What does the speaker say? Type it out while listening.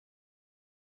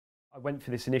I went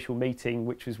for this initial meeting,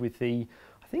 which was with I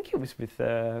think it was with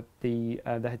the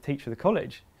head teacher of the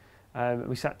college.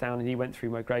 We sat down and he went through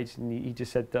my grades and he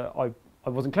just said that I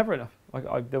wasn't clever enough.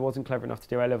 I wasn't clever enough to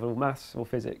do A-level maths or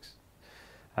physics.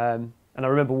 And I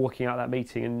remember walking out of that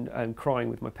meeting and crying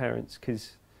with my parents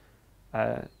because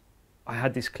I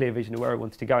had this clear vision of where I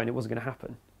wanted to go and it wasn't going to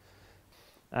happen.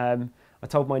 I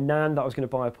told my nan that I was going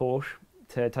to buy a Porsche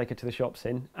to take her to the shops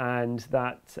in, and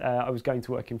that I was going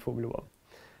to work in Formula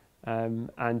One.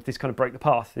 And this kind of broke the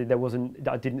path.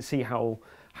 I didn't see how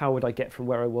would I get from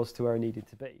where I was to where I needed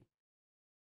to be.